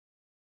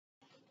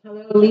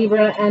Hello,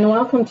 Libra, and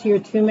welcome to your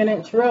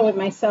 2-minute tarot with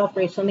myself,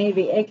 Rachel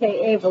Navy,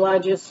 aka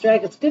Velagio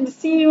Strike. It's good to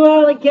see you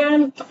all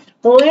again.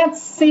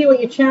 Let's see what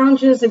your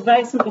challenges,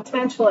 advice, and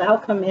potential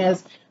outcome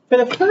is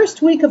for the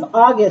first week of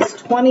August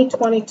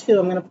 2022.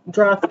 I'm going to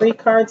draw 3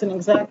 cards, and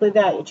exactly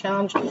that, your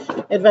challenge,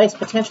 advice,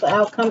 potential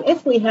outcome.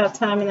 If we have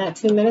time in that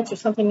 2 minutes or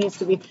something needs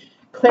to be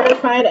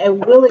clarified, I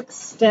will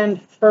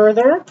extend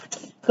further,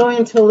 go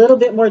into a little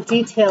bit more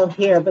detail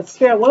here. But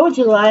Spirit, what would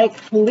you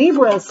like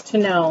Libras to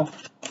know?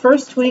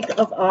 First week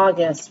of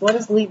August. What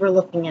is Libra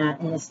looking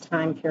at in this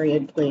time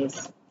period,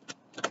 please?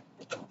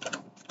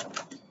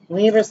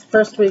 Libra's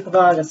first week of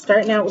August.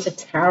 Starting out with the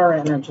Tower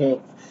energy.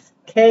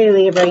 Okay,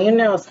 Libra, you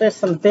know there's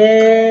some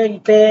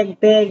big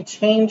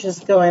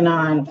changes going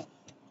on.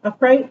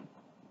 Upright,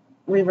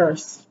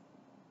 reverse.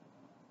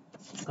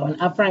 Going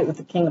upright with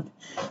the King of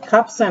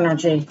Cups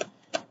energy.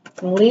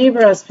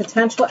 Libra's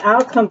potential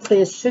outcome,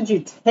 please. Should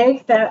you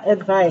take that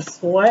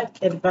advice? What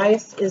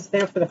advice is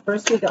there for the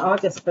first week of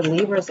August for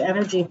Libra's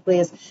energy,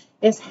 please?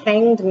 Is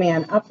Hanged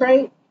Man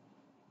upright,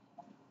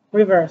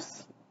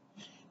 reverse.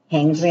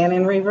 Hanged Man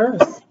in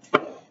reverse.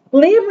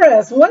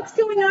 Libras, what's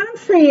going on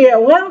for you?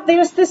 Well,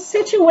 there's this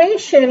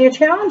situation. Your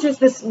challenge is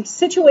this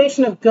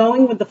situation of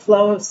going with the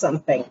flow of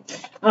something.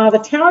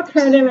 The Tower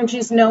card energy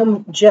is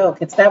no joke.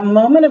 It's that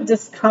moment of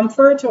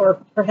discomfort or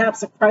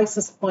perhaps a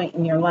crisis point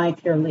in your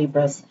life here,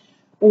 Libras,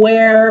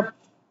 where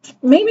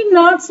maybe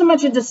not so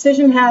much a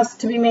decision has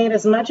to be made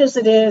as much as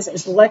it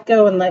is let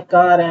go and let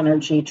God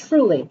energy,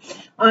 truly.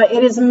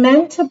 It is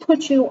meant to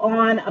put you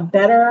on a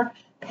better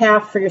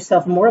path for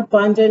yourself, more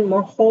abundant,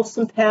 more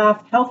wholesome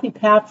path, healthy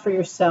path for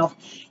yourself.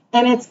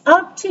 And it's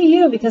up to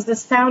you because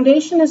this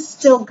foundation is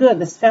still good.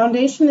 This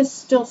foundation is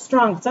still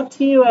strong. It's up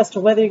to you as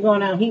to whether you're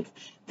going out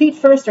feet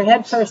first or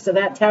head first to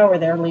that tower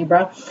there,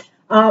 Libra.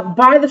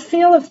 By the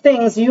feel of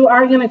things, you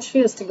are going to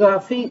choose to go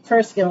out feet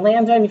first. You're going to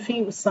land on your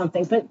feet with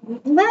something. But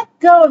let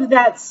go of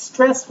that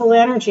stressful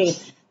energy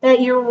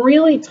that you're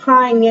really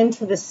tying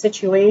into the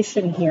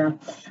situation here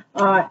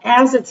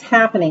as it's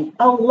happening.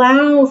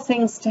 Allow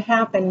things to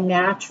happen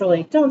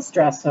naturally. Don't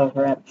stress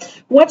over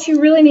it. What you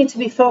really need to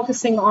be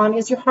focusing on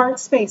is your heart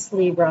space,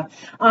 Libra.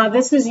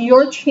 This is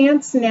your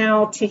chance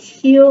now to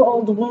heal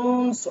old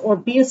wounds or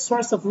be a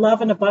source of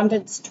love and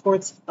abundance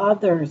towards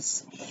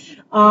others.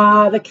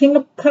 The King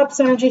of Cups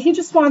energy, he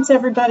just wants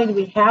everybody to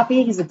be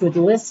happy. He's a good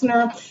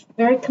listener,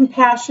 very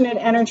compassionate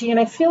energy. And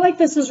I feel like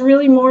this is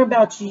really more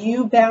about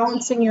you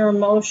balancing your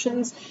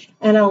emotions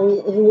and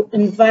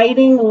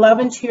inviting love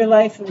into your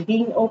life and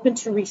being open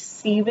to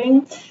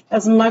receiving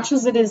as much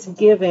as it is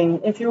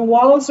giving. If your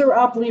walls are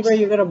up, Libra,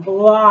 you're going to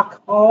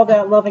block all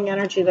that loving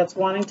energy that's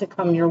wanting to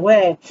come your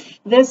way.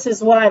 This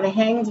is why the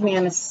Hanged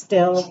Man is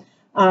still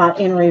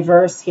in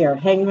reverse here.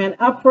 Hanged Man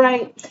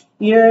upright.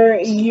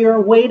 You're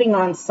waiting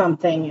on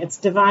something. It's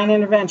divine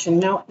intervention.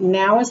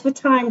 Now is the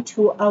time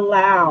to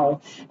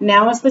allow.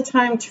 Now is the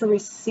time to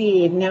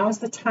receive. Now is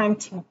the time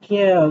to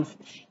give.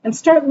 And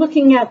start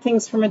looking at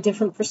things from a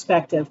different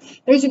perspective.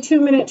 There's your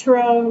 2-minute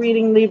tarot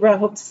reading, Libra.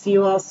 Hope to see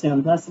you all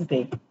soon. Blessed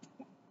be.